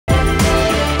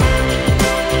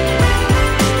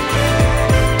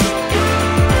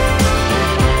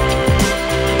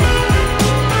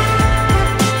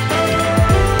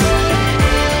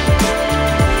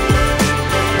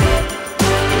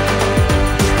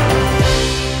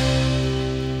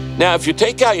Now, if you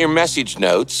take out your message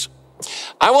notes,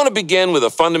 I want to begin with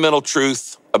a fundamental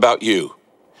truth about you.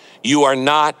 You are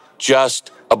not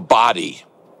just a body,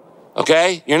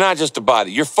 okay? You're not just a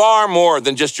body. You're far more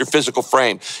than just your physical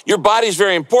frame. Your body's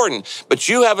very important, but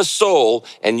you have a soul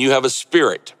and you have a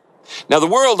spirit. Now, the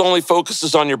world only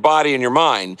focuses on your body and your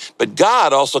mind, but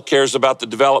God also cares about the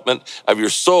development of your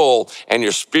soul and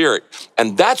your spirit.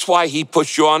 And that's why he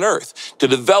puts you on earth, to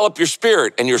develop your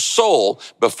spirit and your soul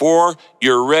before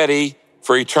you're ready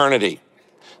for eternity.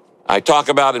 I talk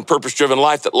about in Purpose-Driven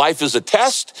Life that life is a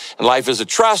test, and life is a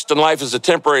trust, and life is a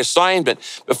temporary assignment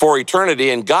before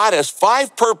eternity. And God has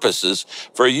 5 purposes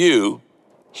for you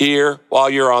here while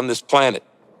you're on this planet.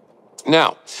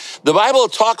 Now, the Bible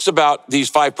talks about these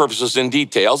 5 purposes in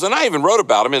details, and I even wrote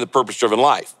about them in the Purpose-Driven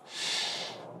Life.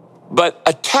 But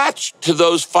attached to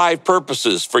those 5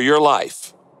 purposes for your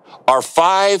life are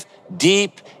 5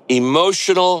 deep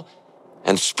emotional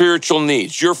and spiritual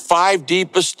needs, your 5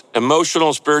 deepest emotional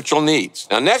and spiritual needs.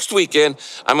 Now, next weekend,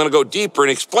 I'm going to go deeper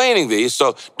in explaining these,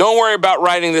 so don't worry about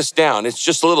writing this down. It's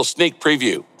just a little sneak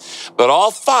preview. But all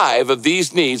 5 of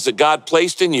these needs that God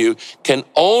placed in you can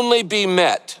only be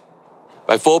met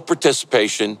by full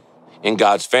participation in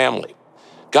God's family.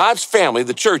 God's family,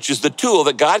 the church, is the tool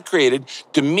that God created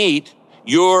to meet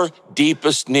your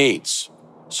deepest needs.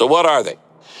 So what are they?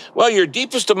 Well, your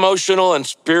deepest emotional and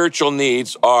spiritual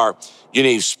needs are, you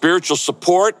need spiritual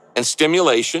support and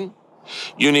stimulation.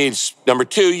 Number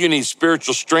 2, you need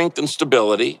spiritual strength and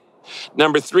stability.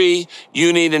 Number 3,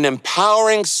 you need an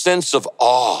empowering sense of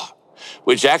awe,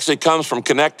 which actually comes from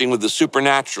connecting with the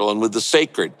supernatural and with the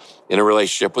sacred in a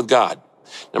relationship with God.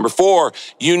 Number 4,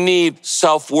 you need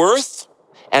self-worth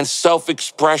and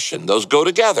self-expression. Those go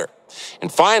together.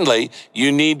 And finally,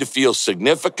 you need to feel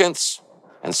significance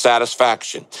and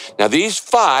satisfaction. Now, these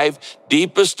 5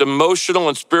 deepest emotional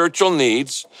and spiritual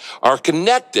needs are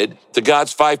connected to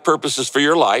God's 5 purposes for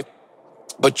your life,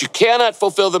 but you cannot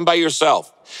fulfill them by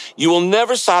yourself. You will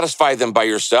never satisfy them by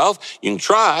yourself. You can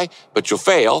try, but you'll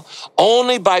fail.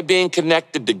 Only by being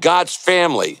connected to God's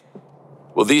family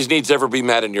will these needs ever be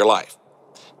met in your life.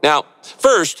 Now,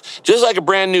 first, just like a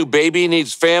brand new baby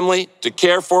needs family to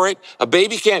care for it, a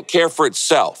baby can't care for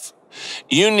itself.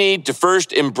 You need to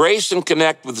first embrace and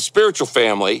connect with the spiritual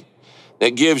family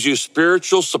that gives you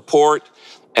spiritual support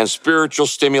and spiritual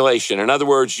stimulation. In other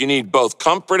words, you need both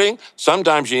comforting,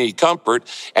 sometimes you need comfort,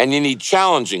 and you need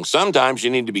challenging. Sometimes you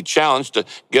need to be challenged to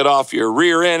get off your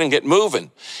rear end and get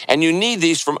moving. And you need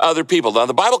these from other people. Now,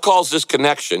 the Bible calls this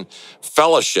connection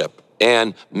fellowship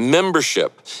and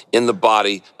membership in the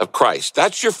body of Christ.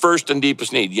 That's your first and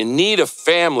deepest need. You need a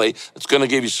family that's going to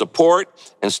give you support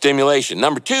and stimulation.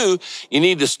 Number 2, you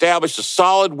need to establish a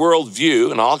solid worldview,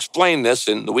 and I'll explain this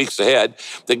in the weeks ahead,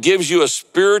 that gives you a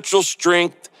spiritual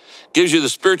strength, gives you the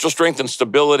spiritual strength and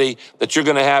stability that you're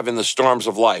going to have in the storms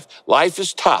of life. Life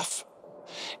is tough.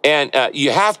 And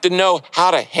you have to know how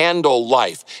to handle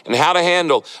life and how to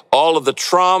handle all of the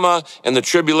trauma and the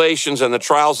tribulations and the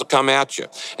trials that come at you.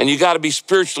 And you got to be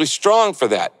spiritually strong for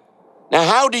that. Now,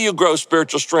 how do you grow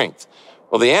spiritual strength?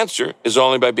 Well, the answer is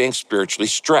only by being spiritually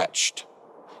stretched.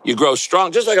 You grow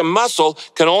strong, just like a muscle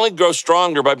can only grow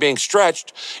stronger by being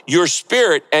stretched. Your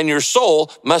spirit and your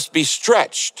soul must be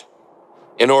stretched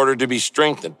in order to be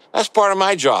strengthened. That's part of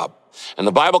my job. And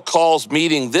the Bible calls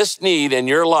meeting this need in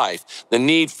your life, the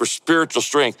need for spiritual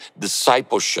strength,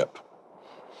 discipleship.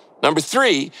 Number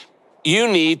 3,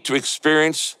 you need to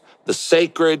experience the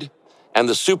sacred and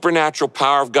the supernatural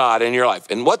power of God in your life.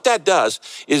 And what that does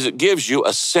is it gives you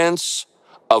a sense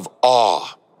of awe.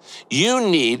 You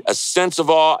need a sense of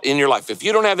awe in your life. If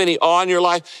you don't have any awe in your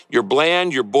life, you're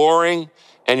bland, you're boring,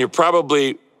 and you're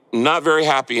probably not very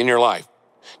happy in your life.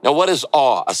 Now, what is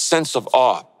awe? A sense of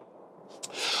awe.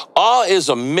 Awe is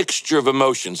a mixture of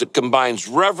emotions. It combines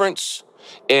reverence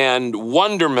and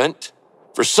wonderment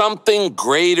for something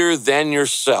greater than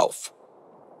yourself.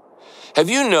 Have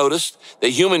you noticed that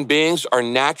human beings are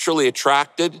naturally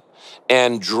attracted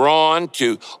and drawn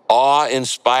to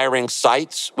awe-inspiring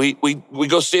sights? We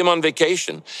go see them on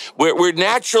vacation. We're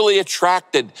naturally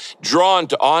attracted, drawn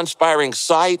to awe-inspiring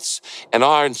sights and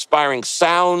awe-inspiring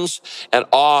sounds and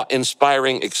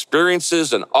awe-inspiring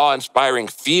experiences and awe-inspiring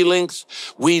feelings.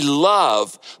 We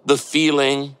love the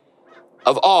feeling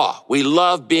of awe. We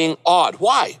love being awed.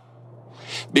 Why?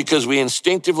 Because we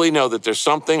instinctively know that there's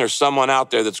something or someone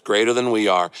out there that's greater than we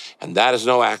are, and that is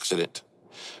no accident.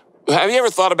 Have you ever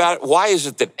thought about it? Why is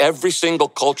it that every single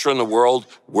culture in the world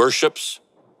worships?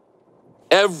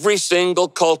 Every single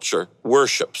culture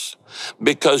worships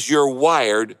because you're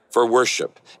wired for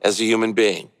worship as a human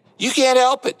being. You can't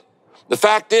help it. The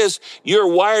fact is, you're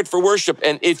wired for worship,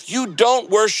 and if you don't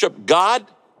worship God,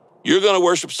 You're going to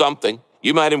worship something.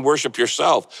 You might even worship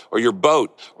yourself or your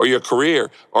boat or your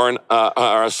career or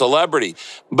a celebrity.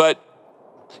 But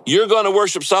you're going to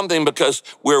worship something because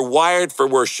we're wired for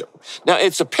worship. Now,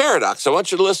 it's a paradox. I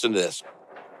want you to listen to this.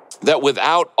 That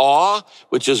without awe,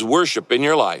 which is worship in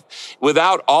your life,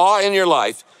 without awe in your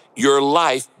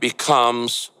life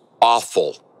becomes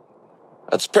awful.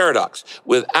 That's a paradox.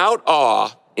 Without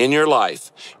awe in your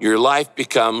life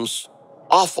becomes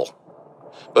awful.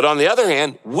 But on the other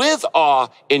hand, with awe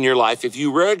in your life, if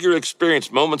you regularly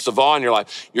experience moments of awe in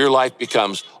your life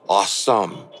becomes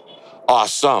awesome.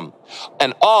 Awesome.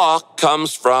 And awe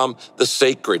comes from the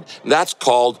sacred. That's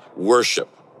called worship.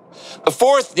 The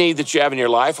fourth need that you have in your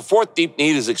life, a fourth deep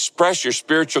need, is express your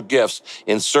spiritual gifts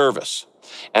in service.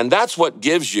 And that's what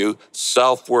gives you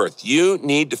self-worth. You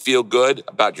need to feel good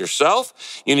about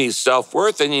yourself. You need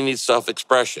self-worth and you need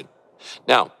self-expression.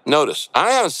 Now, notice,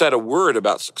 I haven't said a word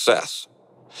about success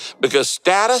because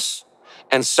status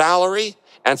and salary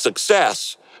and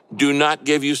success do not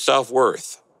give you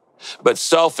self-worth. But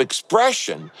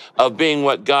self-expression of being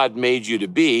what God made you to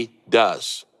be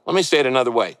does. Let me say it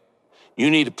another way. You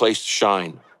need a place to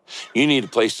shine. You need a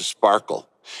place to sparkle.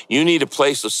 You need a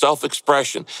place of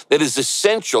self-expression that is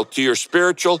essential to your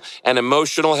spiritual and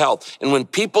emotional health. And when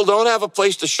people don't have a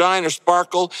place to shine or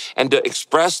sparkle and to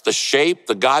express the shape,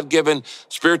 the God-given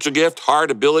spiritual gift,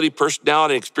 heart, ability,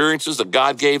 personality, experiences that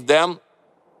God gave them,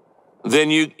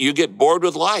 then you get bored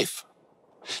with life.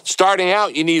 Starting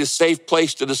out, you need a safe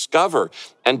place to discover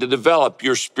and to develop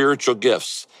your spiritual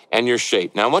gifts and your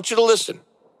shape. Now, I want you to listen.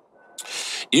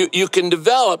 You can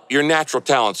develop your natural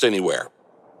talents anywhere.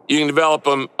 You can develop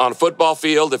them on a football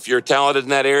field if you're talented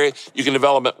in that area. You can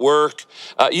develop them at work.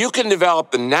 You can develop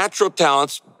the natural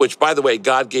talents, which, by the way,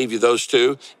 God gave you those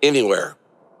too, anywhere.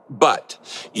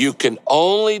 But you can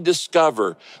only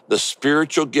discover the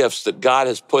spiritual gifts that God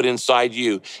has put inside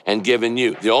you and given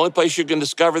you. The only place you can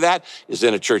discover that is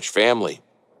in a church family,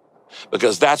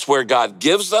 because that's where God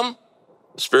gives them.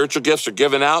 The spiritual gifts are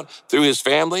given out through his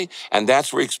family, and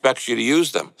that's where he expects you to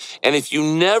use them. And if you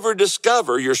never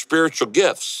discover your spiritual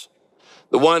gifts,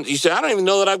 the ones you say, I don't even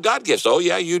know that I've got gifts. Oh,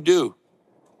 yeah, you do.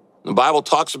 The Bible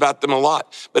talks about them a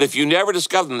lot. But if you never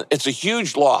discover them, it's a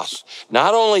huge loss,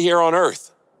 not only here on earth,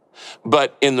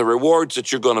 but in the rewards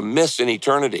that you're going to miss in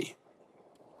eternity.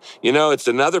 You know, it's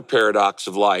another paradox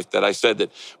of life that I said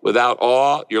that without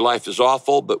awe, your life is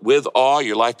awful, but with awe,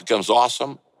 your life becomes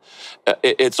awesome.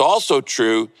 It's also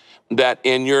true that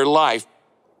in your life,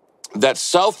 that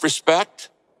self-respect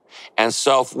and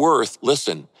self-worth,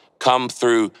 listen, come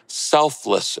through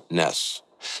selflessness.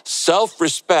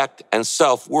 Self-respect and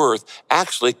self-worth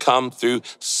actually come through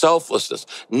selflessness,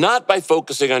 not by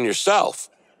focusing on yourself.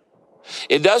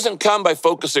 It doesn't come by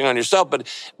focusing on yourself,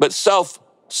 but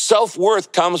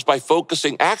self-worth comes by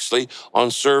focusing actually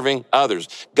on serving others.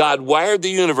 God wired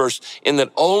the universe in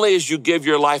that only as you give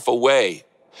your life away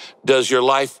does your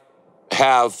life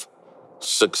have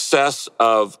success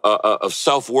of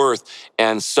self-worth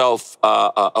and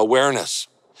self-awareness.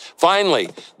 Finally,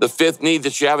 the fifth need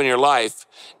that you have in your life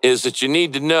is that you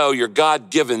need to know your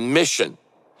God-given mission.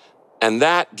 And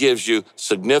that gives you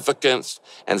significance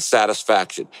and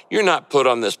satisfaction. You're not put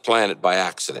on this planet by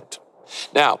accident.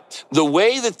 Now, the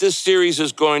way that this series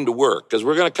is going to work, because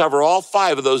we're going to cover all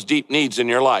 5 of those deep needs in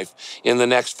your life in the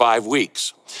next 5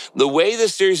 weeks. The way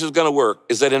this series is going to work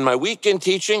is that in my weekend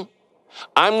teaching,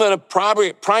 I'm going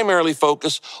to primarily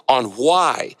focus on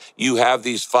why you have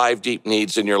these 5 deep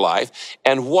needs in your life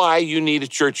and why you need a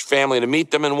church family to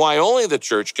meet them and why only the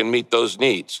church can meet those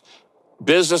needs.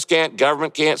 Business can't,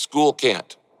 government can't, school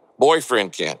can't,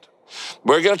 boyfriend can't.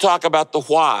 We're going to talk about the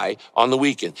why on the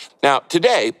weekend. Now,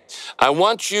 today, I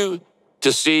want you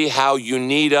to see how you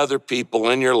need other people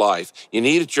in your life. You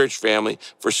need a church family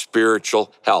for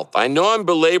spiritual health. I know I'm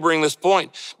belaboring this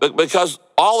point, but because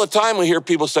all the time we hear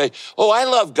people say, oh, I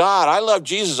love God, I love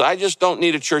Jesus, I just don't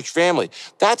need a church family.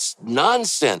 That's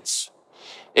nonsense.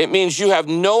 It means you have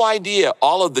no idea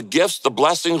all of the gifts, the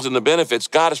blessings, and the benefits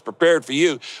God has prepared for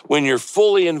you when you're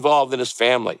fully involved in his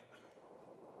family.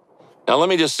 Now, let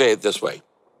me just say it this way.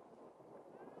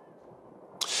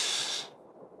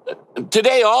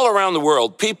 Today, all around the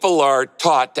world, people are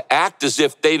taught to act as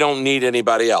if they don't need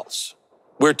anybody else.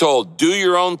 We're told, do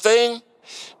your own thing,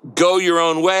 go your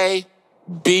own way,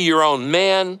 be your own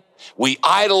man. We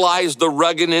idolize the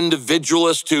rugged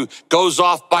individualist who goes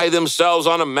off by themselves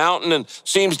on a mountain and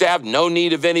seems to have no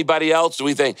need of anybody else.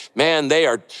 We think, man,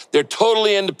 they're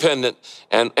totally independent,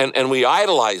 and we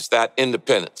idolize that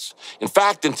independence. In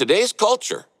fact, in today's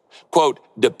culture, quote,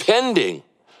 depending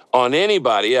on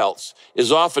anybody else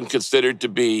is often considered to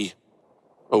be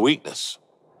a weakness.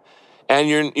 And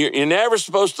you're never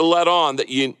supposed to let on that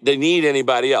they need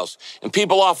anybody else. And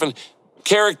people often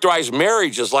characterize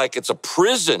marriage as like it's a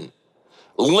prison,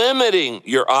 limiting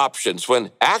your options,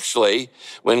 when actually,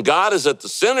 when God is at the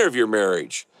center of your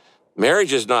marriage,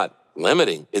 marriage is not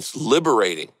limiting, it's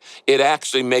liberating. It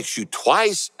actually makes you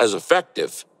twice as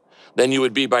effective than you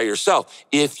would be by yourself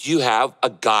if you have a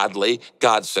godly,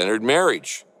 God-centered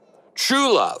marriage.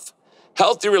 True love,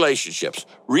 healthy relationships,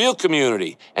 real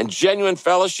community, and genuine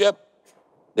fellowship,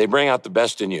 they bring out the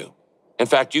best in you. In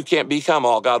fact, you can't become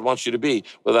all God wants you to be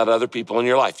without other people in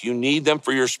your life. You need them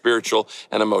for your spiritual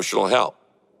and emotional health.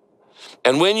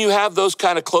 And when you have those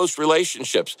kind of close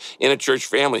relationships in a church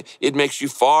family, it makes you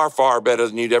far, far better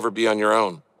than you'd ever be on your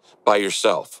own, by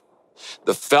yourself.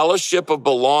 The fellowship of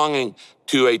belonging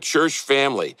to a church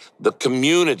family, the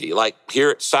community, like here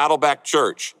at Saddleback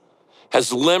Church,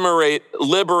 has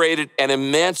liberated and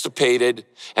emancipated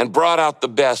and brought out the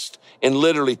best in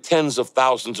literally tens of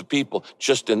thousands of people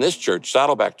just in this church,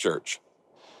 Saddleback Church.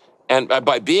 And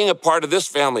by being a part of this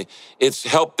family, it's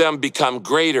helped them become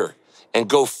greater and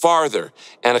go farther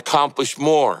and accomplish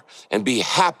more and be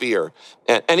happier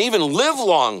and even live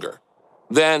longer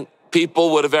than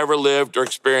people would have ever lived or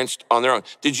experienced on their own.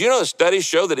 Did you know the studies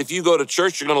show that if you go to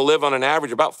church, you're going to live on an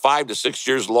average about 5 to 6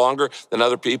 years longer than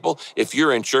other people if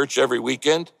you're in church every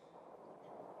weekend?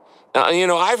 Now,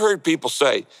 I've heard people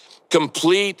say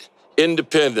complete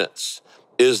independence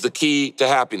is the key to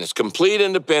happiness. Complete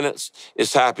independence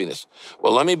is happiness.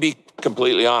 Well, let me be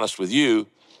completely honest with you,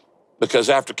 because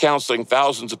after counseling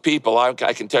thousands of people, I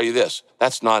can tell you this: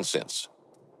 that's nonsense.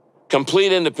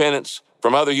 Complete independence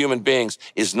from other human beings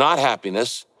is not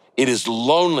happiness. It is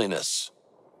loneliness.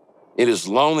 It is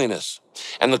loneliness.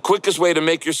 And the quickest way to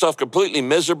make yourself completely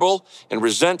miserable and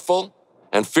resentful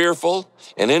and fearful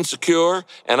and insecure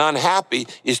and unhappy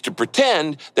is to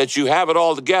pretend that you have it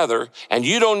all together and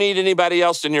you don't need anybody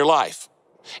else in your life,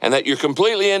 and that you're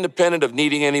completely independent of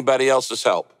needing anybody else's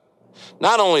help.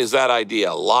 Not only is that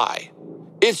idea a lie,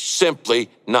 it's simply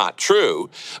not true,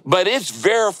 but it's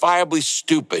verifiably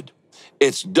stupid.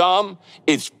 It's dumb,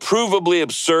 it's provably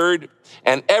absurd,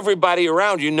 and everybody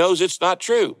around you knows it's not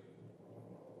true.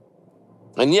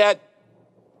 And yet,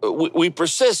 we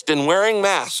persist in wearing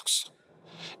masks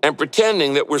and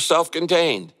pretending that we're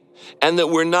self-contained and that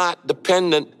we're not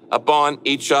dependent upon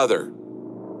each other.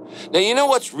 Now, you know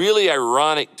what's really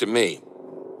ironic to me?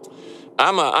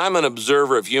 I'm an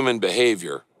observer of human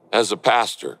behavior as a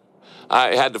pastor.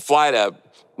 I had to fly to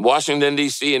Washington,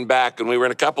 D.C. and back, and we were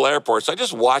in a couple airports. I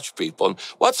just watch people. And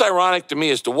what's ironic to me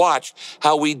is to watch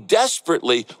how we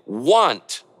desperately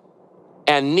want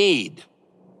and need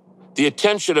the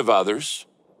attention of others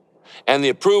and the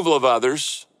approval of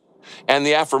others and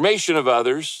the affirmation of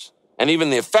others and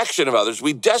even the affection of others.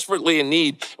 We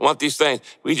desperately want these things.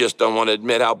 We just don't want to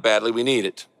admit how badly we need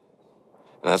it.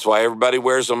 And that's why everybody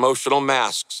wears emotional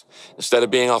masks instead of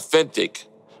being authentic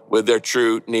with their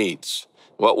true needs.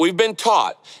 What we've been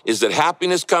taught is that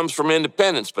happiness comes from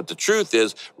independence, but the truth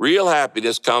is real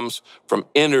happiness comes from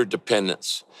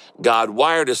interdependence. God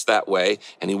wired us that way,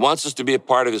 and he wants us to be a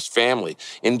part of his family.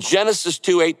 In Genesis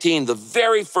 2:18, the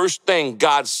very first thing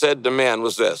God said to man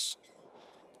was this: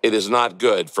 it is not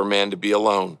good for man to be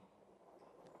alone.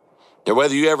 Now,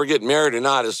 whether you ever get married or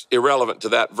not is irrelevant to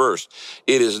that verse.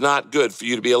 It is not good for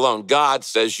you to be alone. God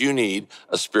says you need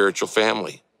a spiritual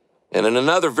family. And in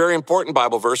another very important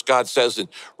Bible verse, God says in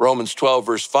Romans 12,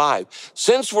 verse 5,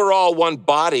 since we're all one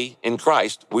body in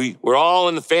Christ, we're all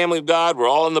in the family of God, we're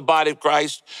all in the body of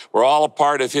Christ, we're all a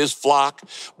part of his flock.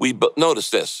 Notice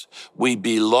this, we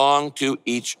belong to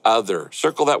each other.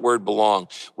 Circle that word belong.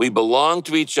 We belong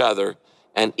to each other,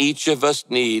 and each of us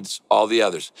needs all the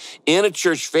others. In a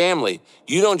church family,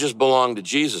 you don't just belong to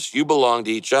Jesus, you belong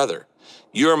to each other.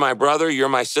 You're my brother, you're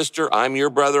my sister, I'm your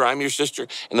brother, I'm your sister.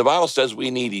 And the Bible says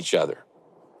we need each other.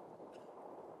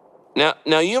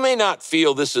 Now you may not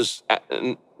feel this.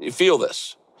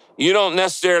 You don't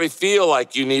necessarily feel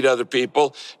like you need other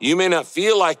people. You may not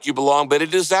feel like you belong, but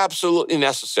it is absolutely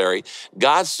necessary.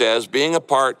 God says being a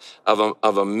part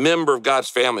of a member of God's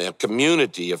family, a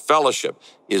community, a fellowship,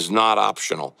 is not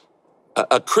optional.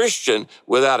 A Christian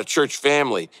without a church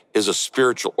family is a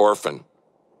spiritual orphan.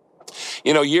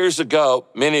 You know, years ago,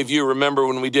 many of you remember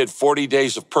when we did 40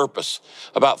 Days of Purpose.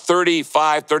 About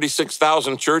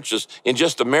 36,000 churches in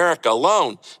just America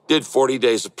alone did 40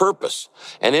 Days of Purpose.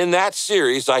 And in that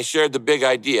series, I shared the big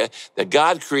idea that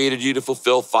God created you to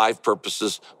fulfill 5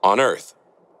 purposes on earth.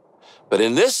 But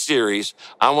in this series,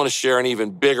 I want to share an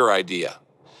even bigger idea.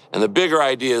 And the bigger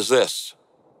idea is this: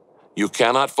 you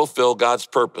cannot fulfill God's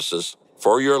purposes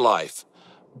for your life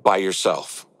by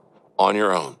yourself, on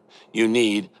your own. you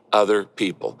need other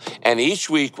people. And each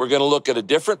week we're going to look at a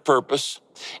different purpose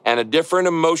and a different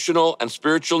emotional and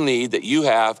spiritual need that you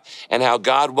have and how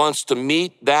God wants to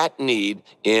meet that need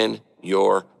in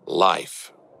your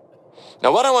life.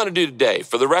 Now, what I want to do today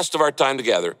for the rest of our time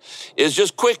together is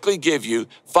just quickly give you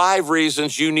 5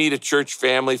 reasons you need a church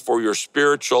family for your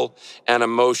spiritual and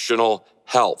emotional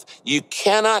health. You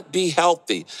cannot be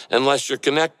healthy unless you're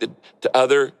connected to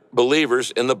other believers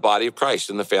in the body of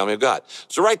Christ, in the family of God.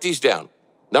 So write these down.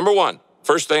 Number 1,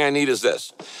 first thing I need is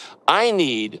this. I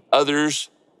need others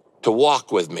to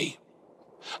walk with me.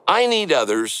 I need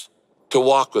others to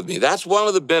walk with me. That's one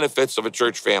of the benefits of a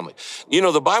church family. You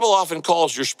know, the Bible often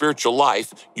calls your spiritual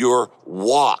life your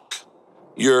walk,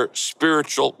 your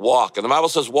spiritual walk. And the Bible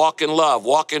says, walk in love,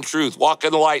 walk in truth, walk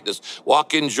in lightness,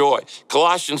 walk in joy.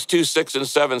 Colossians 2, 6, and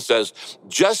 7 says,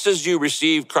 just as you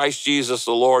received Christ Jesus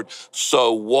the Lord,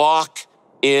 so walk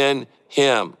in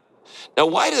him. Now,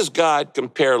 why does God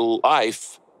compare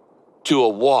life to a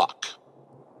walk?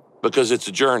 Because it's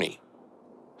a journey.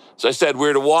 So I said,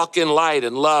 we're to walk in light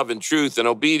and love and truth and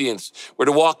obedience. We're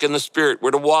to walk in the Spirit. We're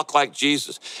to walk like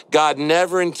Jesus. God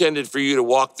never intended for you to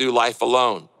walk through life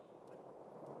alone.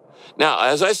 Now,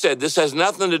 as I said, this has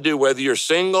nothing to do whether you're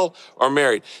single or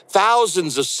married.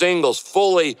 Thousands of singles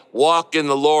fully walk in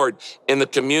the Lord, in the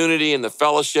community, in the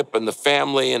fellowship, and the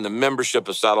family, and the membership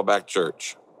of Saddleback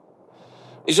Church.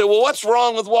 You say, well, what's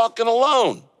wrong with walking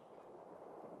alone?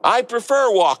 I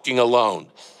prefer walking alone.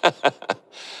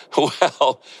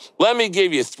 Well, let me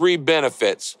give you 3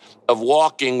 benefits of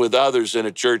walking with others in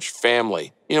a church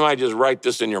family. You might just write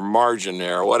this in your margin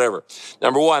there or whatever.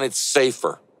 Number 1, it's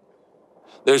safer.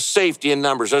 There's safety in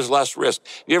numbers. There's less risk.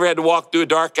 You ever had to walk through a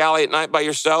dark alley at night by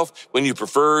yourself when you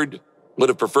would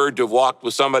have preferred to have walked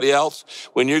with somebody else?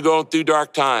 When you're going through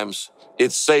dark times,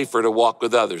 it's safer to walk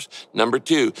with others. Number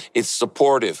 2, it's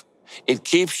supportive. It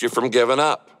keeps you from giving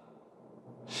up.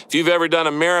 If you've ever done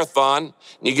a marathon and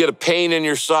you get a pain in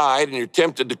your side and you're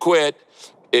tempted to quit,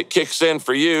 it kicks in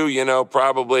for you,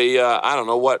 probably, I don't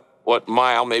know what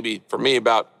mile, maybe for me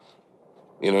about,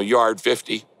 yard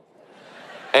 50.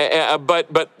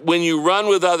 But when you run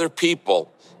with other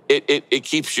people, it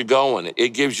keeps you going.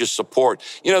 It gives you support.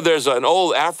 There's an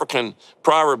old African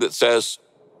proverb that says,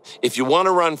 if you want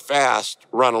to run fast,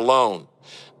 run alone.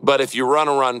 But if you want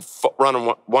to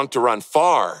run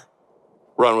far,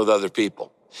 run with other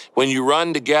people. When you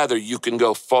run together, you can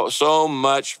go so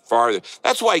much farther.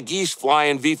 That's why geese fly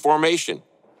in V formation,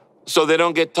 so they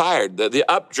don't get tired. The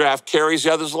updraft carries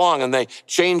the others along, and they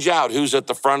change out who's at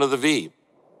the front of the V.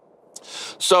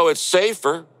 So it's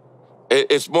safer,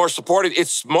 it's more supported,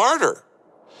 it's smarter.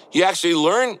 You actually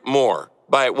learn more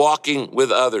by walking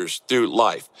with others through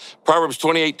life. Proverbs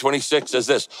 28:26 says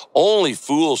this, only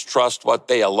fools trust what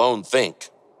they alone think.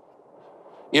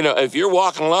 If you're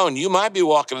walking alone, you might be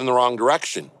walking in the wrong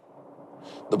direction.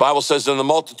 The Bible says in the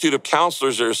multitude of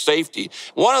counselors, there is safety.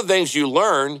 One of the things you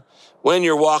learn when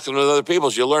you're walking with other people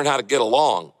is you learn how to get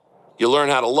along. You learn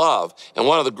how to love. And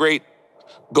one of the great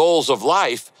goals of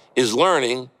life is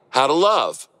learning how to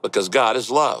love, because God is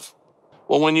love.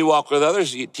 Well, when you walk with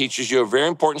others, it teaches you a very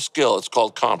important skill. It's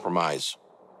called compromise.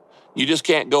 You just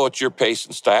can't go at your pace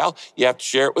and style. You have to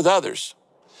share it with others.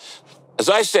 As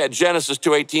I said, Genesis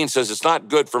 2:18 says it's not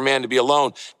good for man to be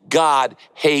alone. God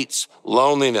hates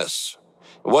loneliness.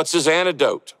 What's his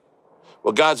antidote?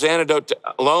 Well, God's antidote to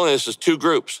loneliness is 2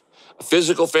 groups, a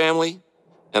physical family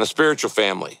and a spiritual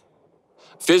family.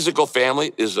 Physical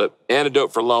family is an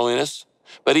antidote for loneliness,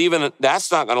 but even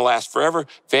that's not going to last forever.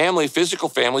 Physical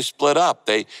family split up.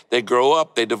 They grow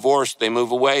up, they divorce, they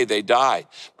move away, they die.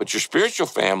 But your spiritual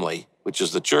family, which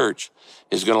is the church,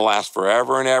 is going to last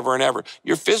forever and ever and ever.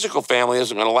 Your physical family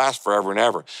isn't going to last forever and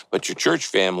ever, but your church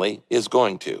family is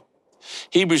going to.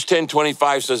 Hebrews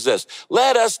 10:25 says this,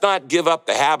 let us not give up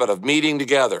the habit of meeting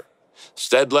together.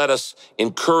 Instead, let us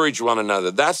encourage one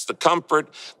another. That's the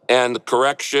comfort and the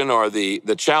correction or the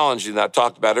challenging that I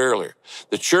talked about earlier.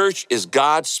 The church is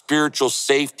God's spiritual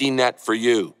safety net for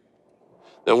you.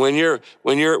 That when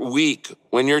you're weak,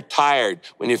 when you're tired,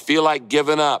 when you feel like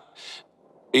giving up,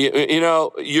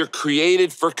 you're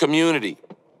created for community.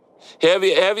 Have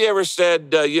you ever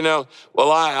said,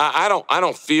 well, I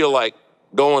don't feel like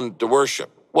going to worship?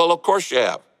 Well, of course you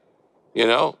have.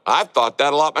 I've thought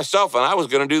that a lot myself, and I was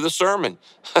going to do the sermon.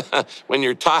 When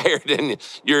you're tired and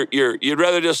you'd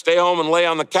rather just stay home and lay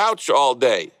on the couch all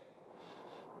day.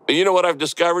 But you know what I've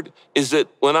discovered is that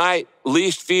when I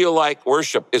least feel like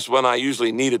worship is when I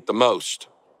usually need it the most.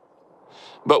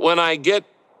 But when I get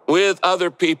with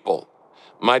other people,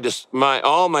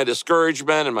 all my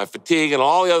discouragement and my fatigue and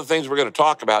all the other things we're going to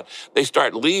talk about, they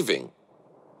start leaving.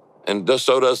 And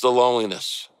so does the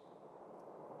loneliness.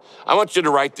 I want you to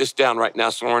write this down right now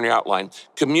somewhere in your outline.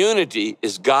 Community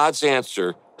is God's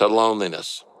answer to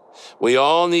loneliness. We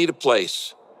all need a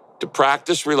place to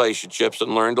practice relationships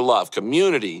and learn to love.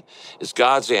 Community is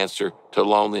God's answer to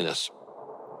loneliness.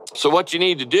 So what you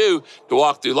need to do to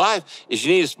walk through life is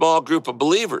you need a small group of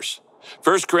believers.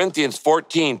 1 Corinthians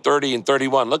 14, 30 and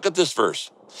 31. Look at this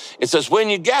verse. It says, when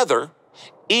you gather,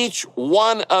 each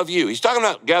one of you, he's talking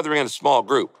about gathering in a small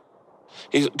group.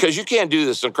 Because you can't do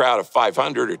this in a crowd of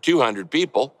 500 or 200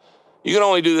 people. You can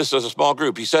only do this as a small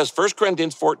group. He says, 1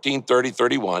 Corinthians 14, 30,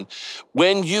 31,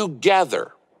 when you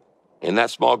gather in that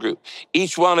small group,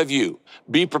 each one of you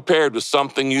be prepared with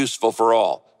something useful for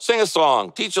all. Sing a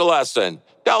song, teach a lesson,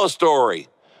 tell a story,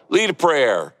 lead a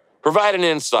prayer, provide an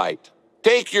insight.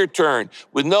 Take your turn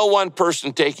with no one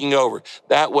person taking over.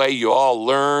 That way you all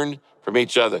learn from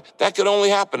each other. That could only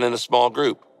happen in a small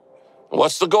group.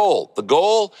 What's the goal? The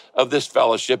goal of this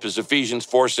fellowship is Ephesians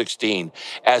 4:16.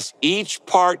 As each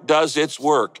part does its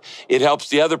work, it helps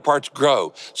the other parts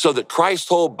grow so that Christ's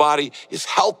whole body is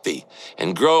healthy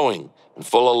and growing and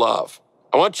full of love.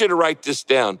 I want you to write this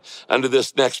down under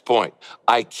this next point.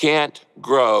 I can't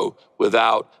grow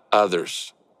without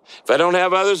others. If I don't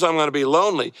have others, I'm going to be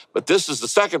lonely. But this is the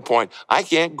second point. I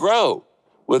can't grow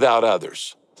without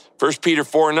others. 1 Peter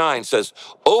 4:9 says,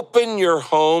 open your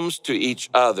homes to each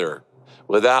other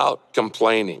without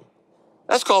complaining.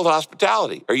 That's called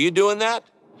hospitality. Are you doing that?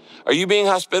 Are you being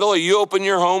hospitable? Are you open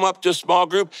your home up to a small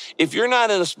group? If you're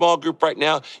not in a small group right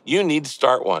now, you need to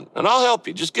start one. And I'll help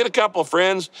you. Just get a couple of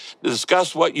friends to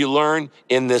discuss what you learn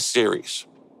in this series.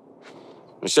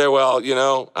 You say, well,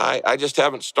 I just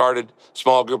haven't started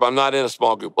small group. I'm not in a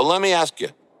small group. Well, let me ask you,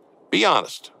 be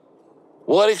honest.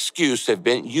 What excuse have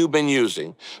you been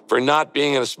using for not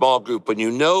being in a small group when you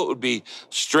know it would be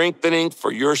strengthening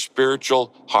for your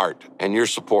spiritual heart and your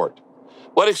support?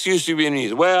 What excuse have you been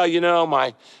using? Well,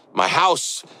 my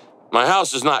house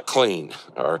is not clean,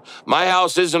 or my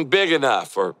house isn't big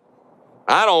enough, or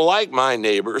I don't like my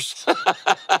neighbors,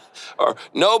 or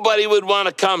nobody would want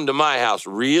to come to my house.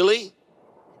 Really?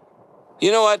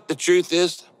 You know what the truth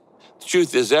is? The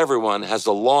truth is everyone has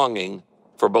a longing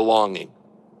for belonging.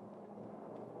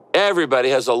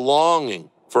 Everybody has a longing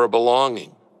for a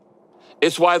belonging.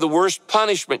 It's why the worst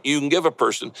punishment you can give a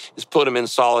person is put him in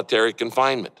solitary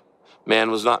confinement.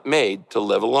 Man was not made to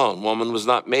live alone. Woman was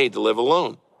not made to live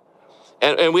alone.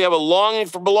 And we have a longing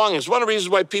for belonging. It's one of the reasons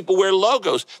why people wear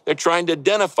logos. They're trying to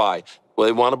identify. Well,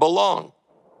 they want to belong.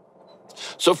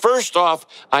 So first off,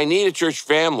 I need a church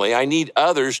family. I need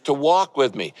others to walk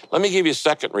with me. Let me give you a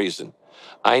second reason.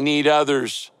 I need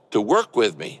others to work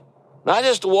with me. Not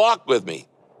just to walk with me,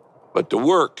 but to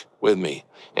work with me.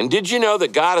 And did you know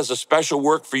that God has a special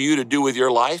work for you to do with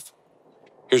your life?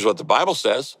 Here's what the Bible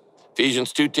says,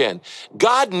 Ephesians 2:10.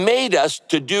 God made us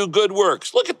to do good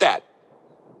works. Look at that.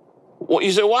 Well,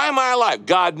 you say, why am I alive?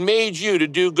 God made you to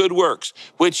do good works,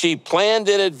 which he planned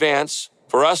in advance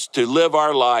for us to live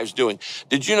our lives doing.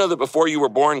 Did you know that before you were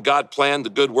born, God planned the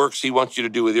good works he wants you to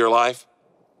do with your life?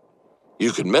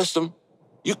 You could miss them.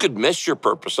 You could miss your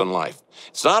purpose in life.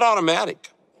 It's not automatic.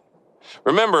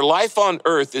 Remember, life on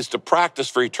earth is to practice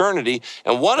for eternity,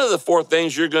 and one of the four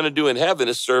things you're going to do in heaven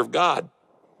is serve God.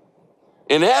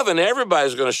 In heaven,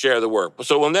 everybody's going to share the work,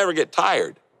 so we'll never get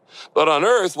tired. But on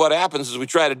earth, what happens is we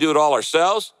try to do it all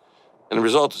ourselves, and the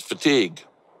result is fatigue.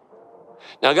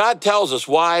 Now, God tells us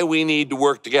why we need to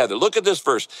work together. Look at this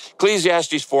verse,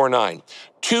 Ecclesiastes 4:9.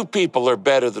 Two people are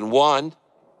better than one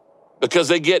because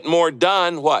they get more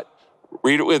done, what?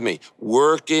 Read it with me.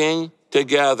 Working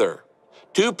together.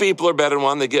 Two people are better than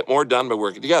one. They get more done by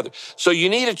working together. So you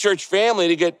need a church family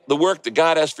to get the work that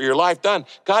God has for your life done.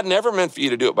 God never meant for you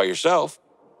to do it by yourself.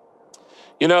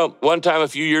 One time a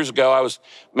few years ago, I was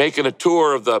making a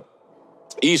tour of the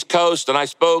East Coast, and I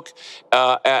spoke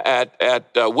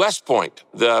at West Point,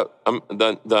 the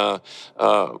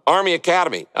Army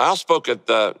Academy. I spoke at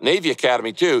the Navy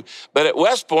Academy too. But at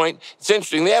West Point, it's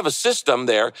interesting. They have a system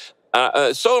there.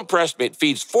 It so impressed me. It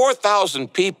feeds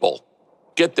 4,000 people.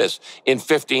 Get this, in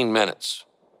 15 minutes.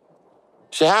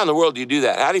 So how in the world do you do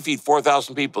that? How do you feed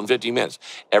 4,000 people in 15 minutes?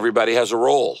 Everybody has a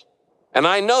role. And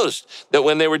I noticed that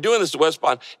when they were doing this at West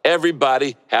Point,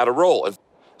 everybody had a role.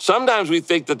 Sometimes we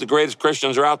think that the greatest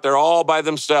Christians are out there all by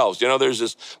themselves. There's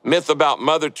this myth about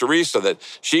Mother Teresa that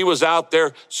she was out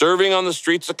there serving on the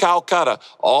streets of Calcutta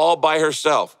all by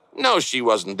herself. No, she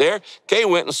wasn't there. Kay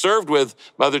went and served with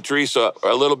Mother Teresa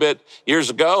a little bit years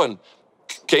ago and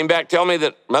came back telling me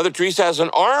that Mother Teresa has an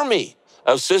army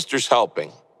of sisters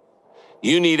helping.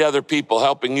 You need other people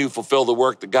helping you fulfill the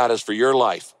work that God has for your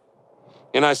life.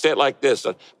 And I say it like this,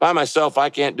 by myself, I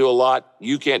can't do a lot,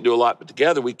 you can't do a lot, but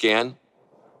together we can.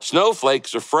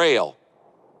 Snowflakes are frail.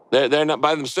 They're not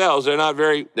by themselves. They're not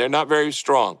very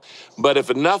strong. But if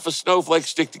enough of snowflakes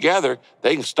stick together,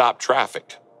 they can stop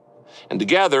traffic. And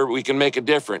together we can make a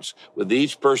difference with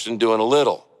each person doing a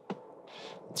little.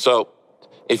 So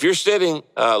if you're sitting,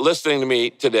 listening to me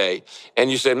today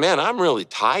and you say, man, I'm really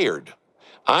tired.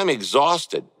 I'm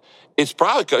exhausted. It's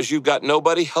probably because you've got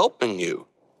nobody helping you.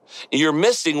 You're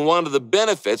missing one of the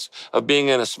benefits of being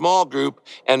in a small group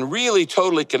and really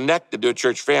totally connected to a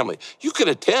church family. You can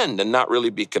attend and not really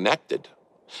be connected.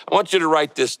 I want you to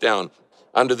write this down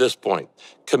under this point.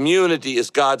 Community is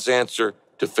God's answer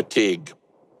to fatigue.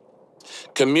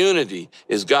 Community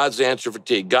is God's answer to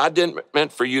fatigue. God didn't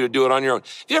meant for you to do it on your own.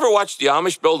 You ever watch the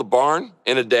Amish build a barn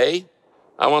in a day?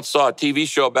 I once saw a TV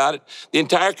show about it. The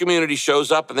entire community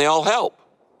shows up and they all help.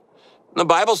 The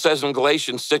Bible says in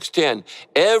Galatians 6:10,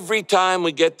 every time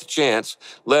we get the chance,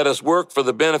 let us work for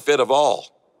the benefit of all,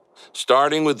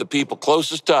 starting with the people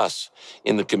closest to us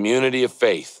in the community of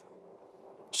faith.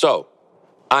 So,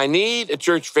 I need a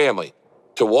church family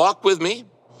to walk with me,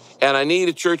 and I need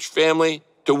a church family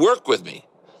to work with me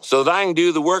so that I can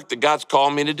do the work that God's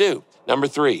called me to do. Number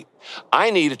 3,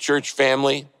 I need a church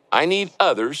family. I need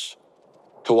others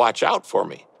to watch out for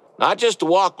me, not just to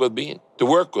walk with me, to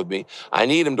work with me. I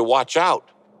need them to watch out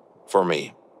for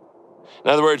me. In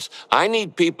other words, I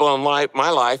need people in my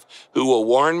life who will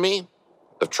warn me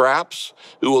of traps,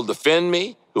 who will defend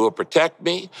me, who will protect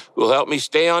me, who will help me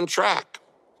stay on track.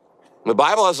 The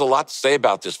Bible has a lot to say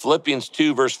about this. Philippians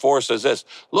 2 verse 4 says this,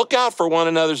 look out for one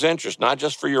another's interests, not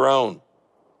just for your own.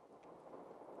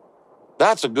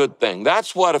 That's a good thing.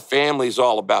 That's what a family is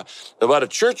all about, what a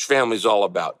church family is all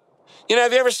about. You know,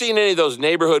 have you ever seen any of those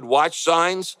neighborhood watch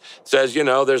signs? It says, you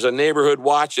know, there's a neighborhood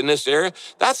watch in this area.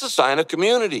 That's a sign of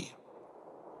community.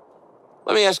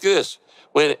 Let me ask you this.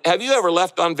 Have you ever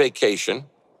left on vacation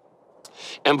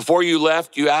and before you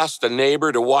left, you asked a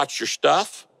neighbor to watch your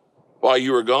stuff while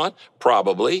you were gone?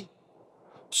 Probably.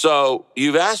 So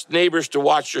you've asked neighbors to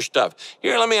watch your stuff.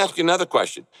 Here, let me ask you another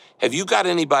question. Have you got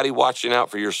anybody watching out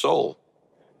for your soul?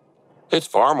 It's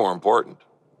far more important.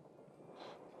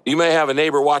 You may have a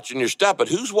neighbor watching your stuff, but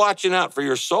who's watching out for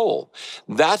your soul?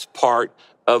 That's part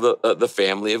of the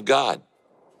family of God.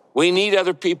 We need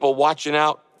other people watching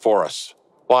out for us.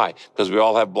 Why? Because we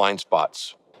all have blind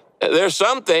spots. There's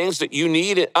some things that you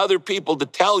need other people to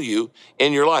tell you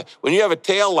in your life. When you have a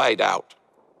tail light out,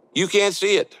 you can't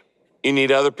see it. You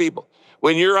need other people.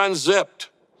 When you're unzipped,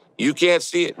 you can't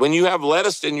see it. When you have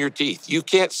lettuce in your teeth, you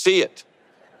can't see it.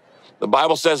 The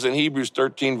Bible says in Hebrews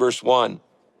 13, verse 1,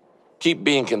 keep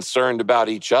being concerned about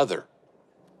each other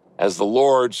as the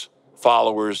Lord's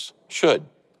followers should.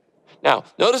 Now,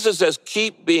 notice it says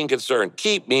keep being concerned.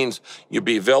 Keep means you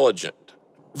be vigilant.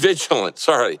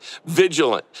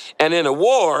 And in a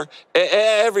war,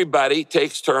 everybody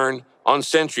takes turn on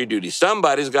sentry duty.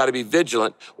 Somebody's got to be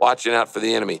vigilant, watching out for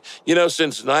the enemy. You know,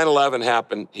 since 9/11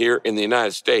 happened here in the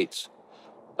United States,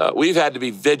 we've had to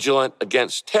be vigilant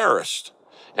against terrorists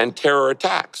and terror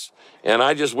attacks. And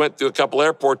I just went through a couple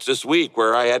airports this week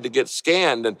where I had to get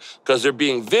scanned because they're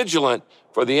being vigilant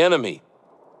for the enemy.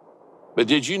 But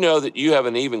did you know that you have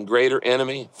an even greater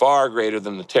enemy, far greater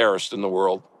than the terrorists in the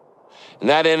world? And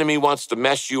that enemy wants to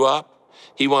mess you up.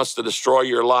 He wants to destroy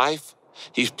your life.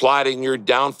 He's plotting your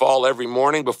downfall every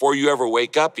morning. Before you ever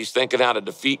wake up, he's thinking how to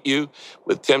defeat you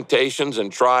with temptations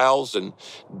and trials and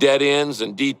dead ends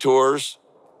and detours.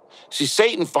 See,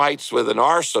 Satan fights with an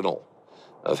arsenal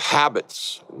of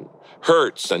habits, and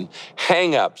hurts and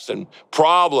hang-ups and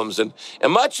problems. And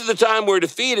much of the time we're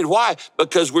defeated. Why?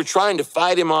 Because we're trying to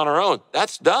fight him on our own.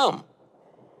 That's dumb.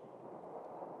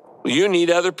 You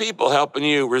need other people helping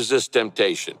you resist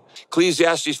temptation.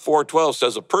 Ecclesiastes 4:12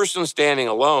 says a person standing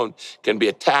alone can be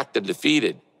attacked and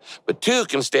defeated, but two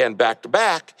can stand back to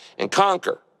back and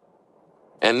conquer.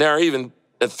 And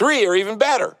three are even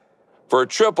better, for a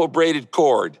triple braided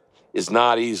cord is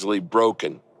not easily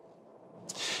broken.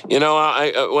 You know,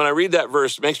 when I read that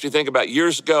verse, it makes me think about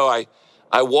years ago,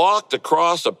 I walked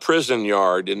across a prison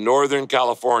yard in Northern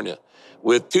California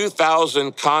with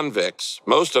 2,000 convicts,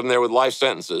 most of them there with life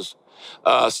sentences,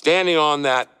 standing on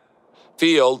that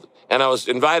field, and I was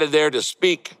invited there to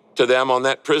speak to them on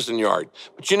that prison yard.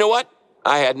 But you know what?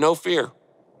 I had no fear.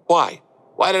 Why?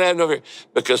 Why did I have no fear?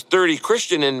 Because 30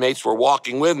 Christian inmates were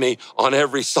walking with me on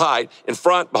every side, in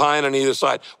front, behind, on either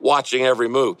side, watching every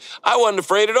move. I wasn't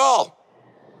afraid at all.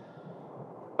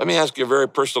 Let me ask you a very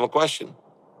personal question.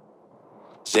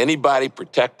 Is anybody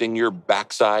protecting your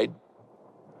backside?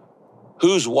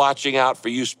 Who's watching out for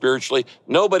you spiritually?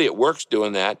 Nobody at work's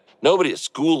doing that. Nobody at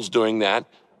school's doing that.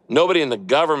 Nobody in the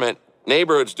government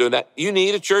neighborhood's doing that. You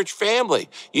need a church family.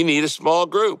 You need a small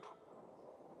group.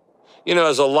 You know,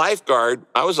 as a lifeguard,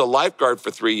 I was a lifeguard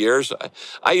for 3 years.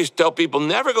 I used to tell people,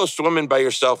 never go swimming by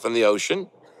yourself in the ocean.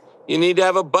 You need to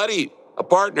have a buddy, a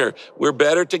partner. We're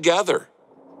better together.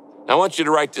 I want you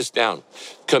to write this down.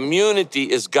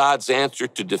 Community is God's answer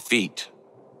to defeat.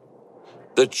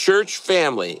 The church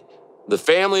family, the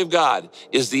family of God,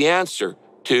 is the answer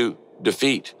to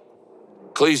defeat.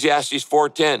 Ecclesiastes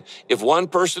 4:10, if one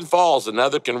person falls,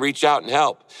 another can reach out and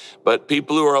help. But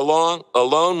people who are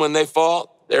alone when they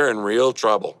fall, they're in real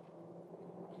trouble.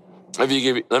 Let me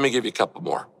give you a couple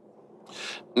more.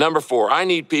 Number 4, I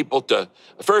need people to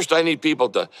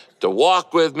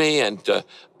walk with me and to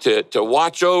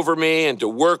watch over me and to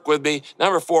work with me.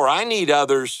 Number 4, I need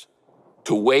others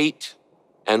to wait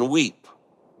and weep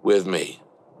with me.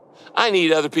 I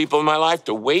need other people in my life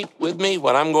to wait with me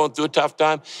when I'm going through a tough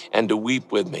time and to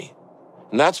weep with me.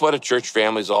 And that's what a church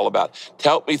family is all about. To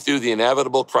help me through the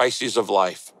inevitable crises of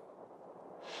life.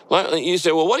 You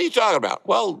say, well, what are you talking about?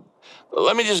 Well,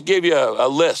 let me just give you a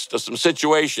list of some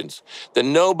situations that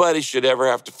nobody should ever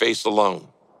have to face alone.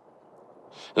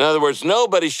 In other words,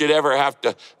 nobody should ever have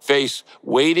to face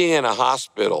waiting in a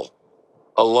hospital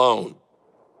alone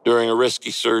during a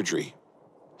risky surgery.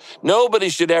 Nobody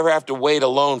should ever have to wait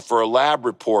alone for a lab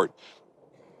report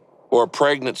or a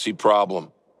pregnancy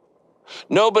problem.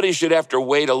 Nobody should have to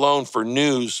wait alone for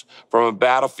news from a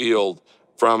battlefield,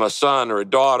 from a son or a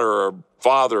daughter or a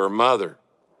father or mother.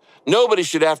 Nobody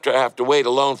should have to wait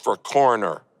alone for a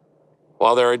coroner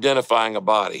while they're identifying a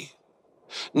body.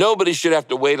 Nobody should have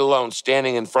to wait alone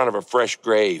standing in front of a fresh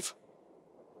grave,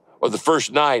 or the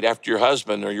first night after your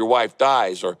husband or your wife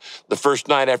dies, or the first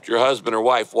night after your husband or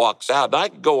wife walks out. And I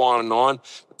could go on and on.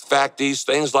 The fact, these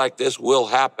things like this will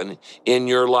happen in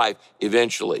your life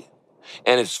eventually.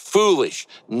 And it's foolish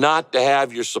not to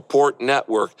have your support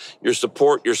network,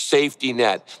 your safety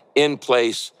net in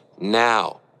place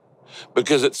now.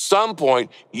 Because at some point,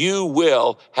 you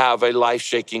will have a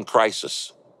life-shaking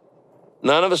crisis.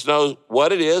 None of us knows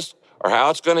what it is or how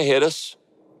it's going to hit us,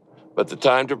 but the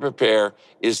time to prepare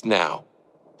is now.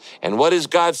 And what is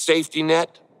God's safety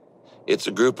net? It's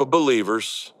a group of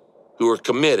believers who are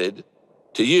committed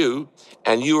to you,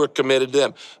 and you are committed to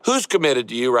them. Who's committed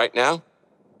to you right now?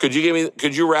 Could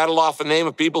you rattle off a name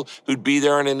of people who'd be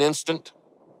there in an instant?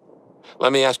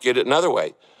 Let me ask you it another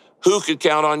way. Who could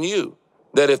count on you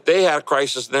that if they had a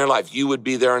crisis in their life, you would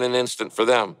be there in an instant for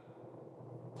them?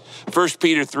 1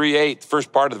 Peter 3:8, the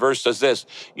first part of the verse says this: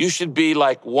 you should be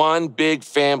like one big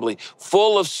family,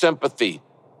 full of sympathy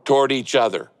toward each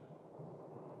other.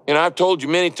 You know, I've told you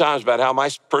many times about how my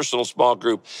personal small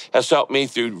group has helped me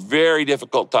through very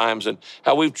difficult times and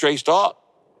how we've faced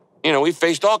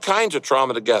all kinds of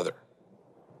trauma together.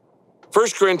 1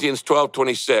 Corinthians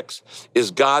 12:26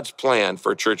 is God's plan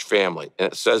for a church family,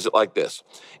 and it says it like this: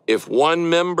 if one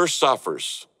member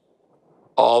suffers,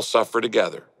 all suffer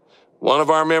together. One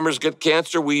of our members get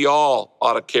cancer, we all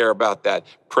ought to care about that.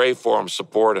 Pray for him,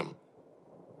 support him.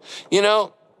 You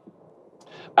know,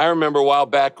 I remember a while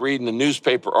back reading a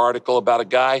newspaper article about a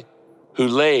guy who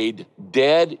laid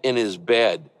dead in his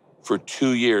bed for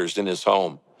 2 years in his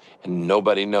home, and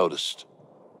nobody noticed.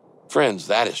 Friends,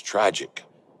 that is tragic.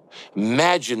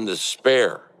 Imagine the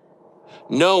despair.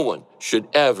 No one should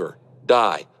ever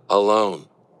die alone.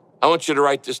 I want you to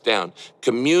write this down.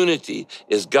 Community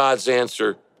is God's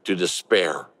answer to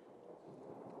despair.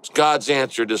 It's God's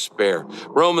answer to despair.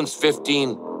 Romans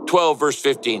 12, verse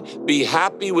 15. Be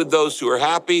happy with those who are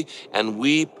happy and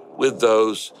weep with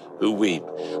those who weep.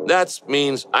 That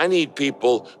means I need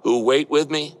people who wait with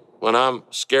me when I'm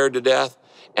scared to death,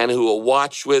 and who will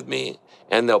watch with me,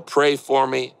 and they'll pray for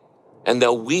me, and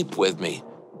they'll weep with me.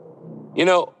 You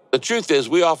know, the truth is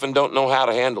we often don't know how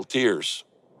to handle tears.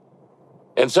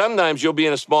 And sometimes you'll be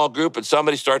in a small group and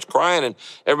somebody starts crying and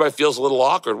everybody feels a little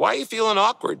awkward. Why are you feeling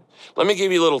awkward? Let me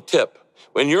give you a little tip.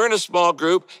 When you're in a small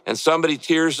group and somebody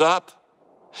tears up,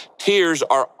 tears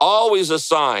are always a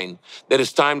sign that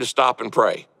it's time to stop and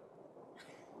pray.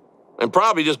 And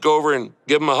probably just go over and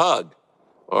give them a hug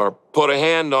or put a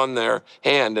hand on their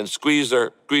hand and squeeze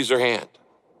their hand.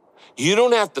 You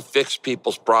don't have to fix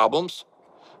people's problems,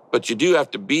 but you do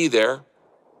have to be there.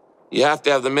 You have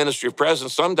to have the ministry of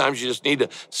presence. Sometimes you just need to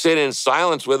sit in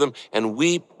silence with them and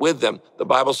weep with them. The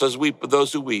Bible says, weep with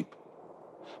those who weep.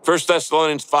 1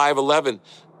 Thessalonians 5:11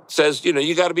 says,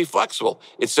 you got to be flexible.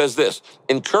 It says this: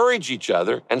 encourage each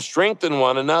other and strengthen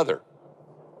one another.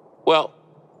 Well,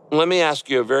 let me ask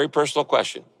you a very personal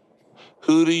question.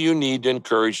 Who do you need to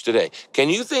encourage today? Can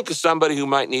you think of somebody who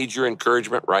might need your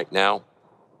encouragement right now?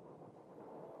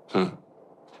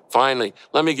 Finally,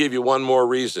 let me give you one more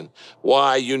reason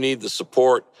why you need the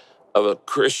support of a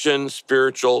Christian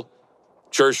spiritual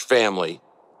church family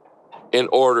in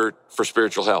order for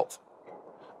spiritual health.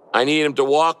 I need him to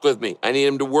walk with me. I need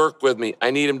him to work with me.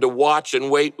 I need him to watch and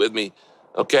wait with me.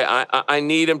 Okay, I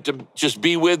need him to just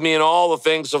be with me in all the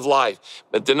things of life.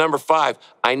 But the number 5,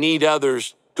 I need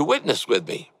others to witness with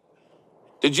me.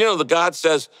 Did you know that God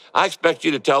says, I expect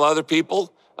you to tell other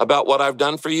people about what I've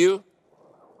done for you?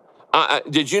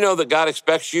 Did you know that God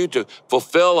expects you to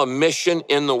fulfill a mission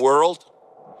in the world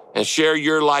and share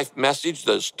your life message,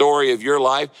 the story of your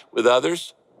life with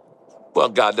others? Well,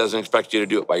 God doesn't expect you to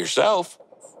do it by yourself.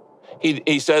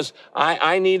 He says,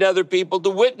 I need other people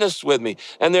to witness with me.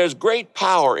 And there's great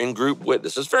power in group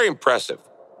witness. It's very impressive.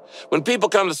 When people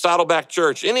come to Saddleback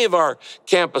Church, any of our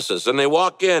campuses, and they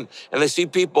walk in and they see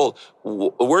people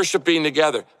worshiping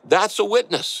together, that's a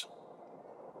witness.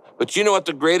 But you know what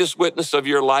the greatest witness of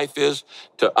your life is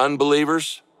to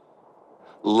unbelievers?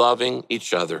 Loving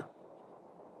each other.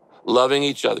 Loving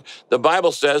each other. The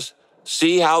Bible says,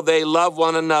 see how they love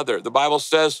one another. The Bible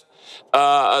says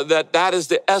that is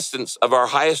the essence of our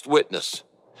highest witness.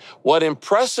 What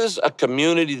impresses a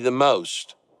community the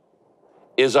most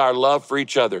is our love for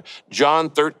each other.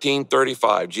 John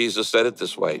 13:35, Jesus said it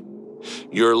this way: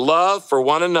 your love for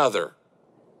one another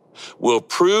will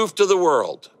prove to the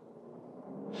world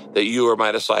that you are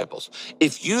my disciples.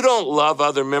 If you don't love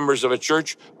other members of a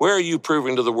church, where are you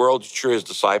proving to the world that you're his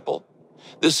disciple?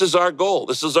 This is our goal.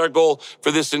 This is our goal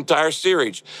for this entire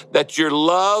series, that your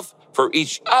love for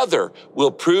each other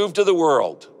will prove to the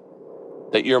world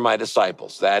that you're my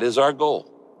disciples. That is our goal.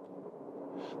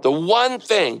 The one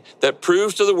thing that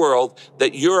proves to the world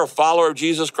that you're a follower of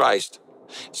Jesus Christ,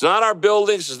 it's not our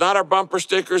buildings, it's not our bumper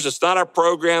stickers, it's not our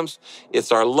programs,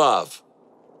 it's our love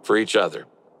for each other.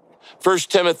 2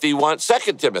 Timothy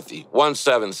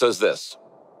 1:7 says this: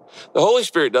 the Holy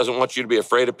Spirit doesn't want you to be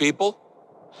afraid of people,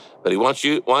 but he wants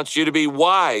you to be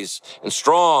wise and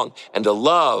strong and to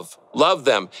love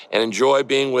them and enjoy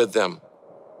being with them.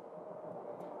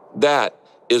 That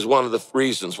is one of the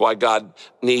reasons why God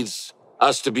needs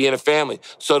us to be in a family,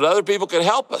 so that other people can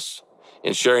help us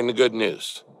in sharing the good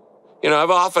news. You know,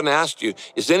 I've often asked you,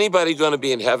 is anybody going to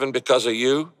be in heaven because of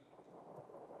you?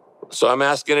 So I'm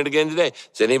asking it again today.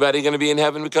 Is anybody going to be in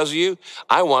heaven because of you?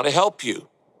 I want to help you.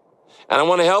 And I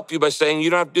want to help you by saying you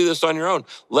don't have to do this on your own.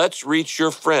 Let's reach your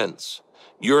friends,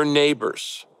 your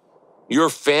neighbors, your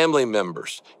family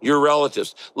members, your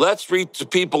relatives. Let's reach the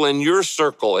people in your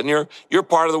circle and your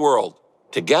part of the world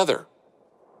together.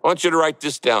 I want you to write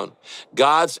this down.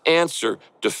 God's answer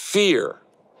to fear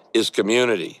is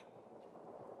community.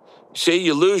 See,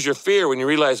 you lose your fear when you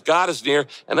realize God is near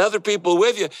and other people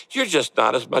with you. You're just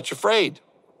not as much afraid.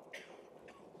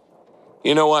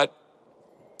 You know what?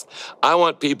 I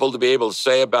want people to be able to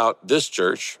say about this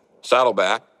church,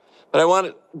 Saddleback, but I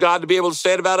want God to be able to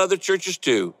say it about other churches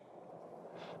too.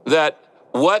 I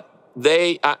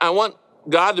want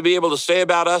God to be able to say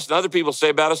about us and other people say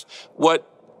about us what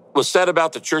was said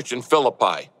about the church in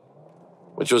Philippi,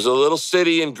 which was a little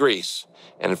city in Greece.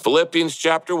 And in Philippians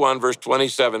chapter 1, verse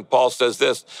 27, Paul says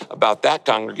this about that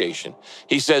congregation.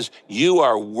 He says, you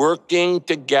are working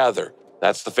together.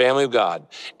 That's the family of God.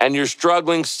 And you're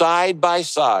struggling side by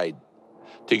side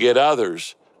to get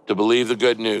others to believe the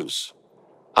good news.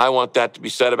 I want that to be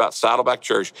said about Saddleback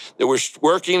Church, that we're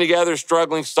working together,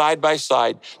 struggling side by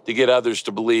side to get others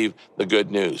to believe the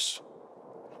good news.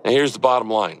 Now, here's the bottom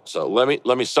line. So let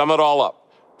me sum it all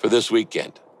up for this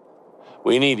weekend.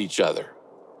 We need each other.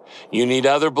 You need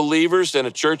other believers in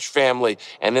a church family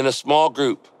and in a small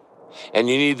group. And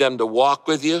you need them to walk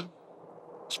with you,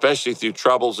 especially through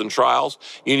troubles and trials.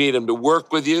 You need them to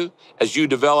work with you as you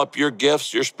develop your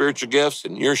gifts, your spiritual gifts,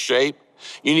 and your shape.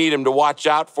 You need them to watch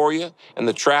out for you and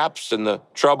the traps and the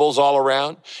troubles all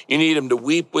around. You need them to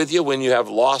weep with you when you have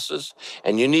losses.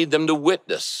 And you need them to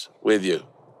witness with you.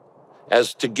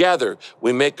 As together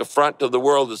we make a front to the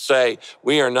world to say,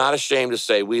 we are not ashamed to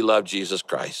say we love Jesus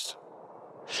Christ.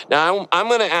 Now, I'm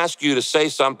going to ask you to say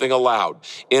something aloud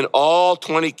in all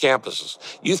 20 campuses.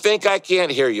 You think I can't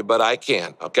hear you, but I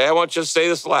can, okay? I want you to say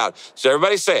this aloud. So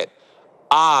everybody say it.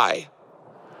 I.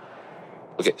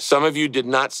 Okay, some of you did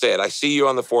not say it. I see you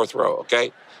on the 4th row,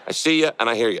 okay? I see you and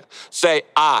I hear you. Say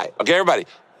I. Okay, everybody.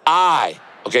 I.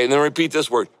 Okay, and then repeat this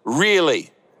word. Really.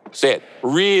 Say it.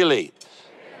 Really.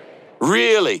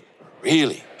 Really.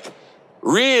 Really.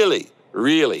 Really.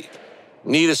 Really.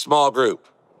 Need a small group.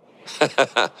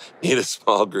 Need a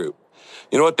small group.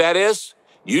 You know what that is?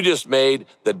 You just made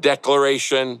the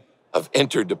declaration of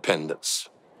interdependence.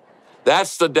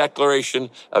 That's the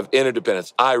declaration of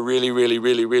interdependence. I really, really,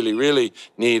 really, really, really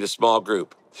need a small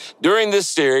group. During this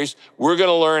series, we're going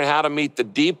to learn how to meet the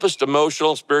deepest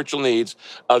emotional, spiritual needs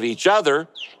of each other,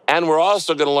 and we're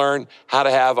also going to learn how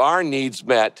to have our needs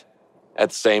met at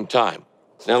the same time.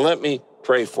 Now let me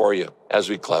pray for you as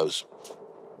we close.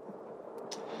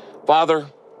 Father,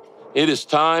 it is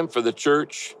time for the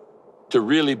church to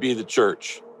really be the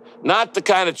church. Not the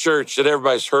kind of church that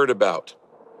everybody's heard about,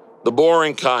 the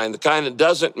boring kind, the kind that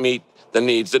doesn't meet the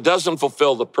needs, that doesn't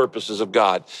fulfill the purposes of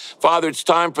God. Father, it's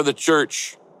time for the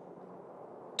church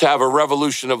to have a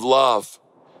revolution of love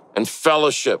and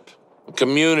fellowship and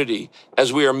community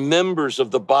as we are members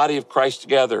of the body of Christ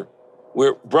together.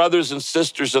 We're brothers and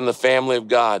sisters in the family of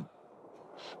God.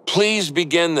 Please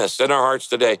begin this in our hearts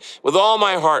today. With all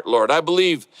my heart, Lord, I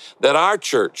believe that our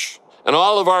church and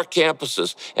all of our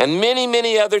campuses and many,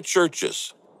 many other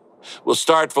churches will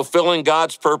start fulfilling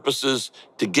God's purposes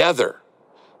together.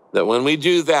 That when we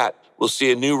do that, we'll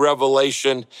see a new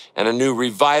revelation and a new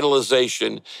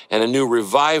revitalization and a new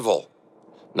revival,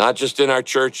 not just in our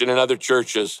church and in other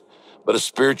churches, but a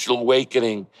spiritual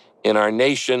awakening in our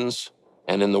nations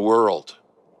and in the world.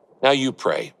 Now you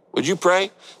pray. Would you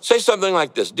pray? Say something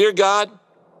like this. Dear God,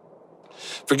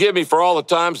 forgive me for all the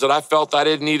times that I felt I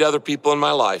didn't need other people in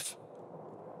my life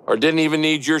or didn't even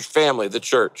need your family, the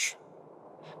church.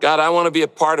 God, I want to be a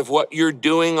part of what you're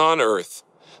doing on earth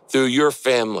through your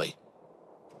family.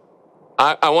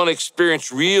 I want to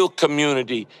experience real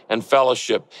community and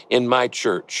fellowship in my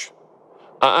church.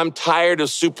 I'm tired of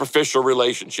superficial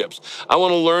relationships. I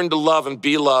want to learn to love and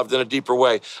be loved in a deeper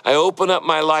way. I open up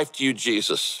my life to you,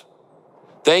 Jesus.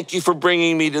 Thank you for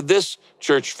bringing me to this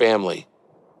church family.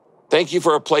 Thank you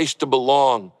for a place to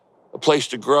belong, a place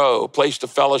to grow, a place to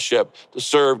fellowship, to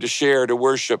serve, to share, to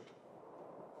worship.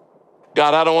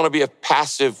 God, I don't want to be a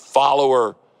passive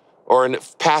follower or a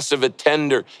passive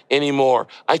attender anymore.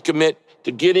 I commit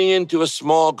to getting into a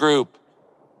small group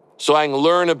so I can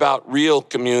learn about real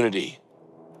community.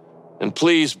 And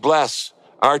please bless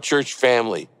our church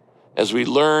family as we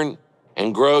learn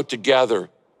and grow together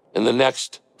in the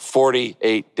next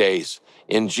 48 days.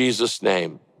 In Jesus'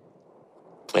 name,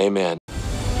 amen.